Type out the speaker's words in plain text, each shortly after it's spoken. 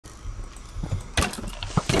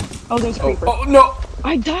Oh, there's a creeper. Oh no!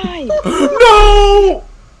 I died! No!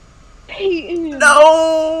 Peyton!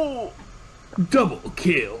 No! Double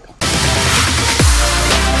kill.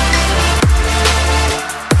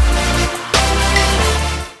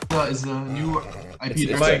 Is the new IP It's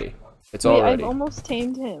ready? ready. It's all Wait, ready. I've almost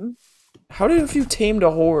tamed him. How have you tamed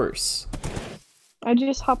a horse? I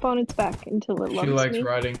just hop on its back until it loves She likes me.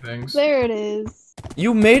 riding things. There it is.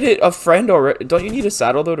 You made it a friend already. Don't you need a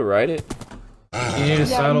saddle though to ride it? You need a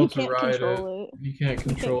saddle you to can't ride control it. You can't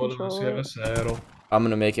control it unless you have a saddle. I'm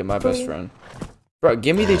gonna make it my best friend. Bro,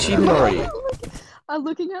 give me the achievement already. I'm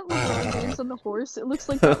looking at LeBron James on the horse. It looks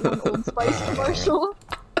like that one Old Spice commercial.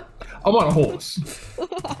 I'm on a horse.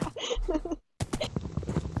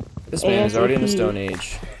 This man is already in the Stone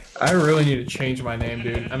Age. I really need to change my name,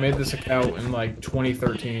 dude. I made this account in like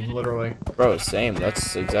 2013, literally. Bro, same.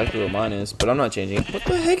 That's exactly what mine is. But I'm not changing it. What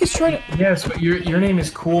the heck is trying to... Yes, but your name is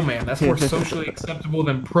cool, man. That's more socially acceptable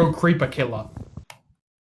than Pro Creeper Killer.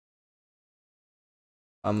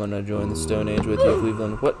 I'm gonna join the Stone Age with you,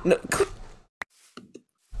 Cleveland. What? No.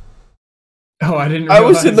 Oh, I didn't. I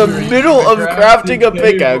was in the realize you were middle of using crafting a table.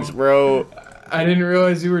 pickaxe, bro. I didn't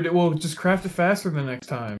realize you were. Well, just craft it faster the next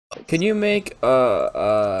time. Can you make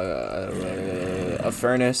a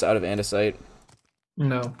furnace out of andesite?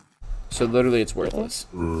 No. So literally, it's worthless.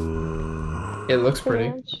 It looks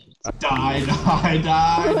pretty. Die.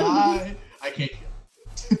 I can't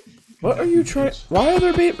kill. What are you trying? Why are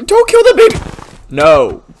there baby? Don't kill the baby!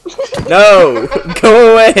 No, no,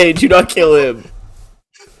 go away! Do not kill him.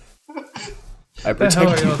 I What the hell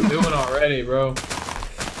are protect y'all you. doing already, bro?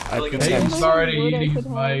 I protect Peyton's you. already What I eating could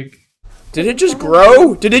his have. mic. Did it just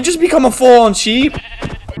grow? Did it just become a full-on sheep?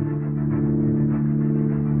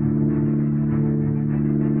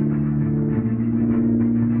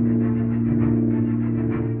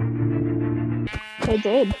 I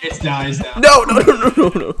did. It dies now. No, no, no, no, no,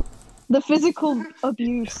 no. The physical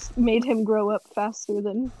abuse made him grow up faster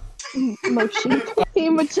than most sheep. He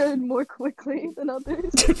matured more quickly than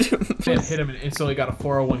others. And hit him and instantly got a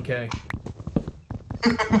 401k.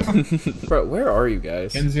 Bro, where are you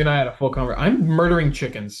guys? Kenzie and I had a full conversation. I'm murdering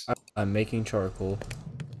chickens. I'm making charcoal.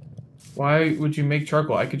 Why would you make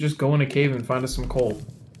charcoal? I could just go in a cave and find us some coal.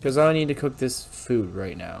 Because I need to cook this food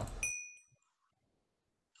right now.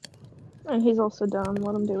 And he's also dumb.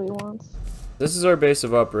 Let him do what he wants. This is our base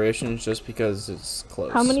of operations just because it's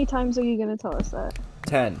close. How many times are you gonna tell us that?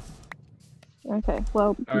 10. Okay,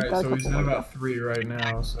 well, you've Alright, got a so he's couple at more. about 3 right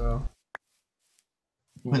now, so...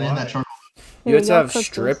 Put in that charcoal. You have to y'all have cook this.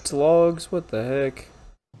 stripped logs? What the heck?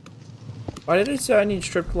 Why did it say I need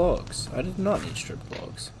stripped logs? I did not need stripped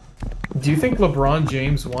logs. Do you think LeBron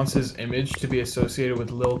James wants his image to be associated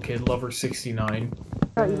with Lil Kid Lover 69?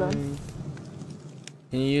 Got you, bud.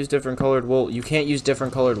 Can you use different colored wool? You can't use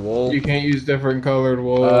different colored wool. You can't use different colored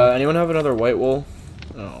wool. Anyone have another white wool?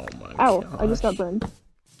 Oh my Ow, god. I just got burned.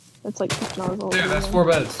 That's like 6 hours old. Yeah, that's 4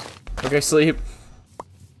 beds. Okay, sleep.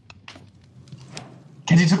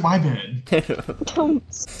 Kenzie took my bed.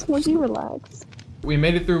 Would you relax? We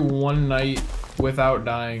made it through 1 night without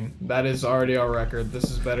dying. That is already our record.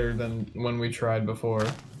 This is better than when we tried before.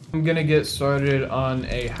 I'm gonna get started on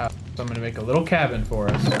a house. I'm gonna make a little cabin for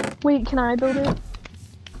us. Wait, can I build it?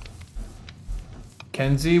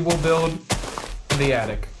 Kenzie will build the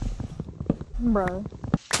attic. Bruh.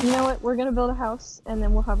 You know what? We're gonna build a house, and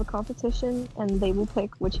then we'll have a competition, and they will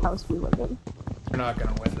pick which house we live in. You're not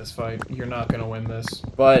gonna win this fight. You're not gonna win this.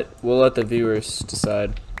 But we'll let the viewers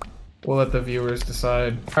decide. We'll let the viewers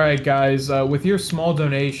decide. Alright guys, with your small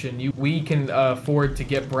donation, we can afford to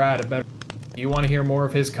get Brad a better... You want to hear more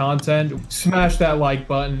of his content? Smash that like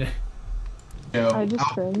button. Yo, I just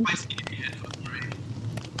cringe.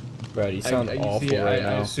 Brad, you sound awful see, right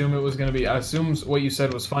I now. assume it was gonna be... I assume what you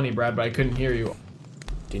said was funny, Brad, but I couldn't hear you.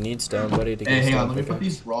 Do you need stone, buddy, to get Hey, hang stone on, let me put pickaxe?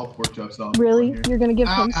 these raw pork chops on. Really? here. You're gonna give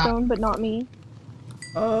Ow, him ow. stone, but not me?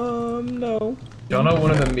 No. Y'all know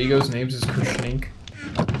one of the Migos' names is Krishnink?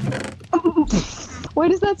 Why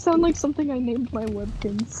does that sound like something I named my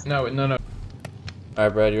webkins? No.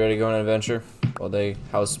 Alright, Brad, you ready to go on an adventure? While they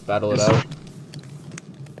house battle it out?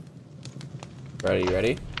 Brad, are you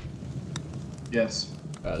ready? Yes.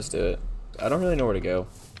 Alright, let's do it. I don't really know where to go.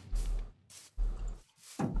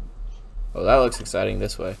 Oh, that looks exciting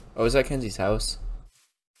this way. Oh, is that Kenzie's house?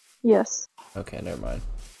 Yes. Okay, never mind.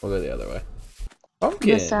 We'll go the other way. The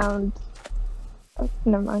Pumpkin! sound... Oh,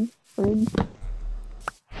 never mind. Rude.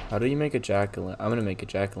 How do you make a jack-o'-lantern? I'm gonna make a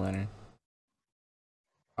jack-o'-lantern.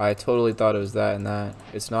 I totally thought it was that and that.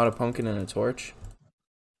 It's not a pumpkin and a torch?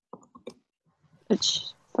 I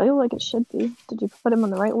feel like it should be. Did you put him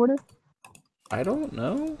in the right order? I don't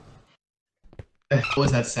know. What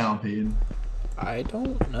was that sound, Peyton? I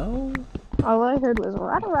don't know. All I heard was.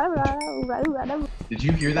 Did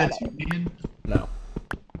you hear that too, Ian? No.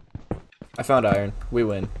 I found iron. We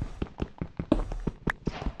win.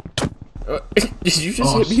 Did you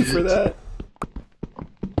just hit me for that?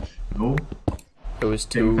 No. It was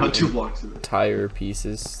Yeah, we two got 2 blocks of it. tire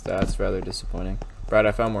pieces. That's rather disappointing. Brad,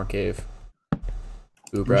 I found more cave.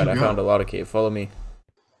 Ooh, Brad, I you found go? a lot of cave. Follow me.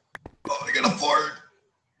 Oh, I got a fart.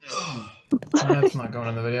 Ugh. That's not going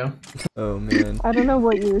in the video. Oh man. I don't know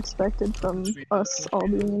what you expected from us all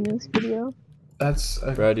being in this video. That's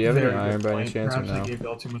a Brad, do you have any very good iron by any point. chance or Perhaps I no? gave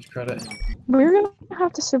y'all too much credit. We're gonna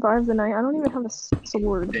have to survive the night. I don't even have a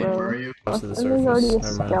sword, Hey, where are bro. you? Close to the There's already a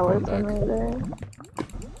surface. Never mind, I'm skeleton going right back.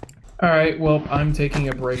 there. Alright, well, I'm taking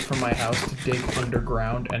a break from my house to dig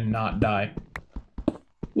underground and not die.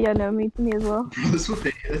 Yeah, no, me as well. That's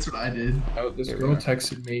what I did. Oh, this Here we girl are.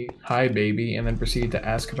 texted me, "Hi, baby," and then proceeded to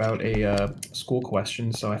ask about a school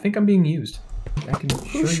question, so I think I'm being used. I can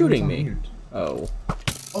show you shooting what's on me? mute. Oh.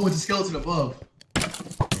 Oh, it's a skeleton above.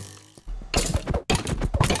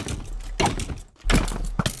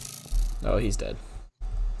 Oh, he's dead.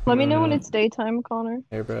 Let me know when it's daytime, Connor.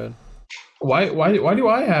 Hey, Brad. Why do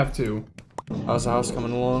I have to? How's the house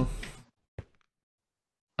coming along?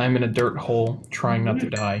 I'm in a dirt hole, trying not to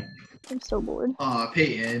die. I'm so bored. Aw,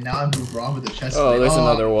 Peyton, now I moved wrong with the chest Oh, plate. there's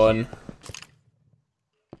another one.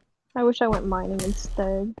 I wish I went mining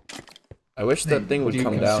instead. I wish that thing would do you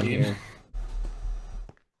come down concede? here.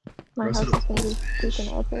 My Rest house of is gonna be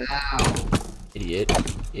freaking epic. Ow. Idiot.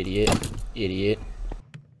 Idiot. Idiot.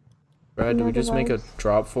 Brad, do we Another just make a device.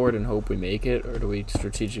 drop for it and hope we make it, or do we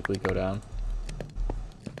strategically go down?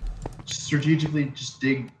 Strategically, just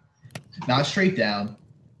dig. Not straight down.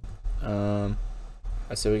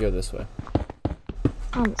 I say we go this way.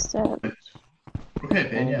 I'm sad. Okay,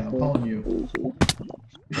 Peyton, yeah, I'm following you. Well,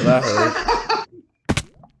 that hurt.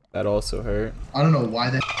 That also hurt. I don't know why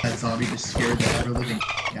that zombie just scared the ever living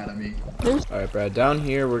out of me. Alright, Brad, down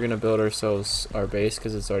here we're gonna build ourselves our base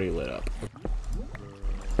because it's already lit up.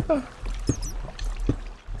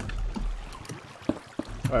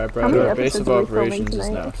 Alright, Brad, many our base episodes of are we filming operations is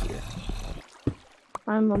now tonight? here.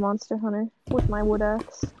 I'm a monster hunter with my wood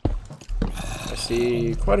axe. I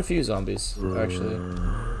see quite a few zombies, actually.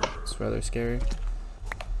 It's rather scary.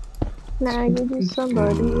 Now you just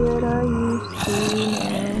somebody that I used to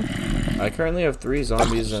know. I currently have 3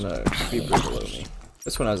 zombies and a creeper below me.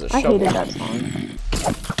 This one has a I shovel. hated that song.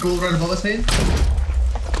 Cool, right above us, Peyton?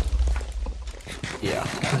 Yeah.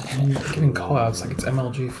 I'm getting callouts like it's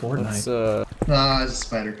MLG Fortnite. Let's, Ah, there's a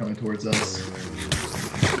spider coming towards us. yeah,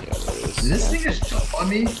 there is. Did this thing just jump on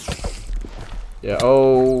me? Yeah,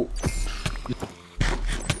 oh.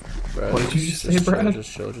 Brad, What did you just say, Brad?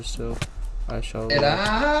 Just chill. I shall. And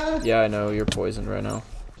Yeah, I know, you're poisoned right now.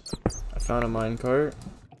 I found a minecart,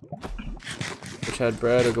 which had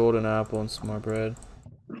bread, a golden apple, and some more bread.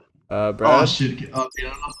 Oh Brad? shit. Oh,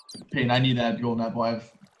 Peyton, I need that golden apple. I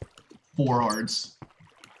have 4 hearts.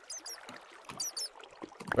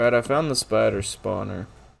 Brad, I found the spider spawner.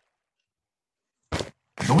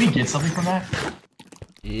 Can we get something from that?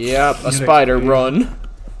 Yep, a Get spider XP. run.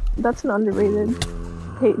 That's an underrated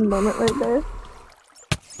Peyton moment right there.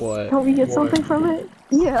 What? Don't we get What? something from it?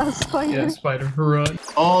 Yeah, a spider. Yeah, spider, run.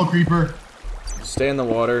 Oh, creeper. Stay in the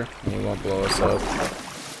water, and he won't blow us up.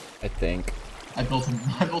 I think. I built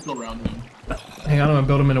around him. Hang on, I'm gonna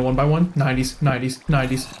build him into 1x1. 90s, 90s,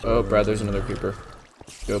 90s. Oh, Brad, there's another creeper.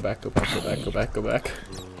 Go back.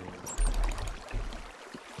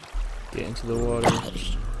 Get into the water.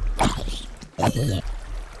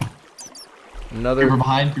 Another. Creeper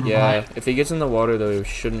behind, creeper Yeah, behind. if he gets in the water, though, he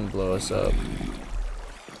shouldn't blow us up.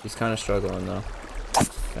 He's kind of struggling, though.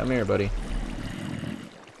 Come here, buddy.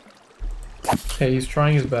 Hey, he's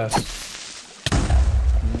trying his best.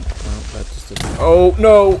 Oh, that just didn't... Oh,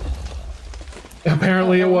 no!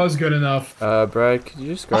 Apparently it was good enough. Brad, could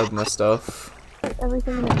you just grab my stuff? Put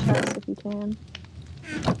everything in the chest if you can.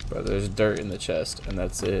 Bro, there's dirt in the chest, and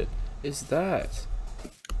that's it. Is that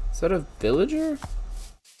a villager?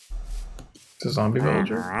 It's a zombie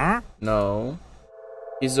villager. No.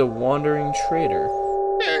 He's a wandering trader.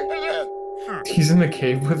 He's in the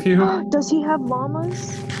cave with you? Does he have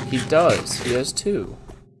llamas? He does. He has 2.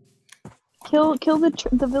 Kill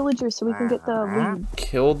the villager so we can get the lead.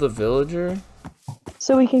 Kill the villager?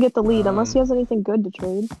 So we can get the lead, unless he has anything good to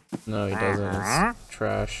trade. No, he doesn't. It's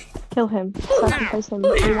trash. Kill him. Sacrifice him.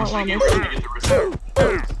 We want llamas.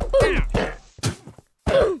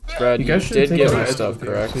 Brad, You you guys should did take get a my bed stuff, with you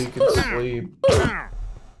correct? so you can sleep.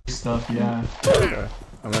 Stuff, yeah. Okay.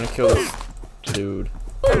 I'm gonna kill this dude.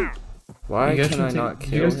 Why You guys can should I take- not Did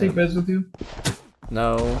you kill guys take him? beds with you?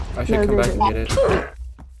 No, I should No, come they back and get it.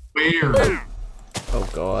 Where?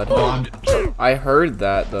 god. Oh, I heard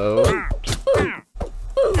that though.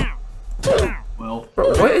 well, Bro,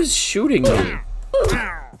 what is shooting me?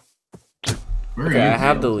 where are Okay, you, I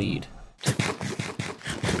have the Caleb? lead.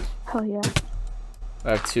 Hell yeah.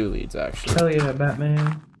 I have 2 leads actually. Hell yeah,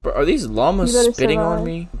 Batman. Bro, are these llamas You better spitting on survive.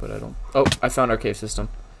 me? But I don't. Oh, I found our cave system.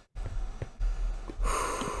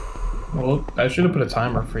 Well, I should have put a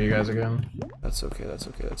timer for you guys again. That's okay, that's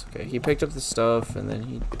okay, that's okay. He picked up the stuff and then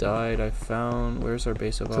he died. I found. Where's our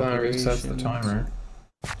base of So that operations? resets the timer.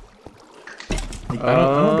 I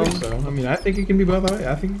Um, don't think so. I mean, I think it can be both ways.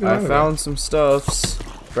 I think it can go I either way. found some stuffs.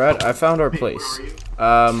 Brad, I found our Hey, where place. are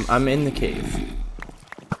you? I'm in the cave.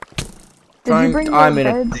 Did you bring I'm the in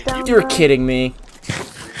a. beds down? You're Brad? kidding me.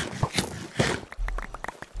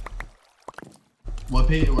 What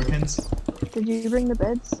page? Where Ken's? Did you bring the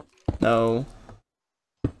beds? No.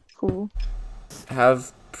 Cool.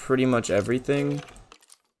 Have pretty much everything.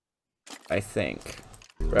 I think.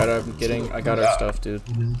 Brad, I got our stuff, dude.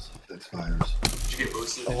 Fix fires. Did you get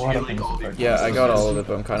most of A it? lot Did of you get, things all the affect Yeah, I got all of it,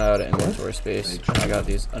 but I'm kind of out of inventory space. I got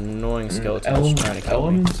these annoying skeletons trying to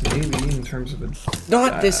kill me. Elements, maybe, in terms of it.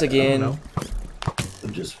 Not this I don't again. know.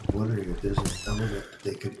 I'm just wondering if there's an element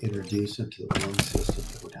they could introduce into the lung system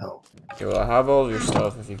that would help. Okay, well, I have all of your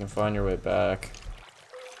stuff if you can find your way back.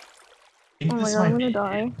 I think Oh my this god, I'm might gonna be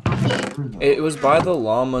die. it. It was by the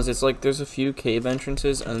llamas. It's like there's a few cave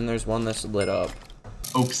entrances and then there's one that's lit up.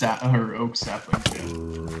 Oak sapling.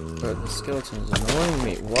 Yeah. But the skeleton is annoying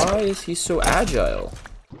me. Why is he so agile?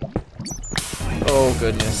 Oh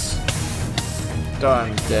goodness.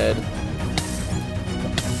 I'm dead.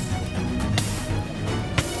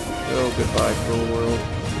 Oh, goodbye, cruel world.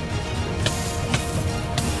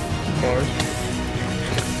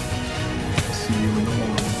 See you in the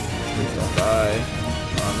morning. Please don't die.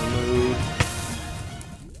 On the move.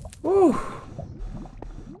 Woo!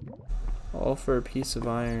 All for a piece of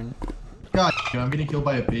iron. God, I'm getting killed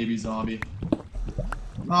by a baby zombie.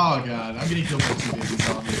 Oh god, I'm getting killed by 2 baby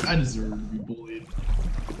zombies. I deserve to be bullied.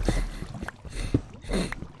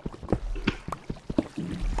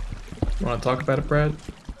 You want to talk about it, Brad?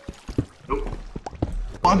 Nope.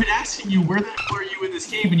 Well, I've been asking you where the hell are you in this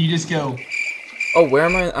cave, and you just go. Oh, where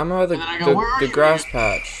am I? I'm by And then I go, "Where are the you?" grass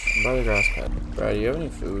patch. I'm by the grass patch. Brad, do you have any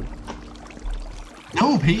food?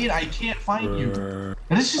 No, Peyton, I can't find you.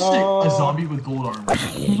 That is just a zombie with gold armor.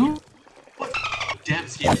 What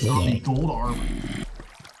devs gave a zombie gold armor?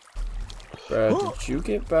 Brad, did you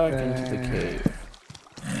get back into the cave?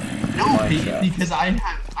 No, My Peyton, God. because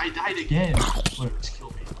I died again. Look, just kill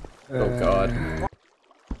me. Oh god.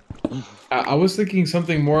 I was thinking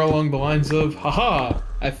something more along the lines of, haha,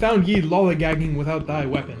 I found ye lollygagging without thy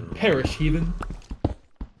weapon. Perish, heathen.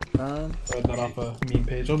 Read that off a meme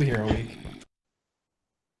page. I'll be here a week.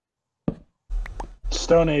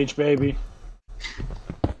 Stone Age, baby.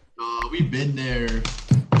 We've been there.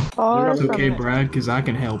 Oh, It's that's okay, not it. Brad, because I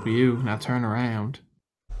can help you. Now turn around.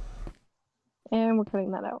 And we're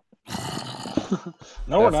cutting that out.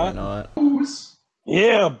 No, we're Definitely not. not.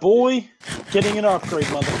 Yeah, boy. Getting an upgrade,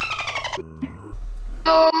 mother.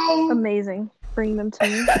 No! Amazing. Bring them to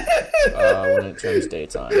me. When it turns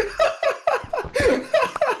daytime.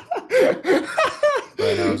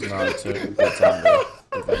 Right now is not a good time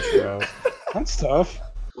to venture out. That's tough.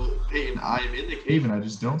 Well, Peyton, I'm in the cave and I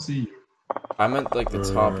just don't see you. I'm at like the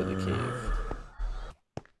top of the cave.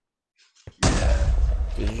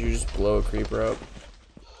 Did you just blow a creeper up?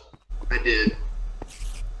 I did.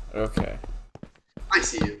 Okay. I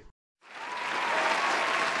see you.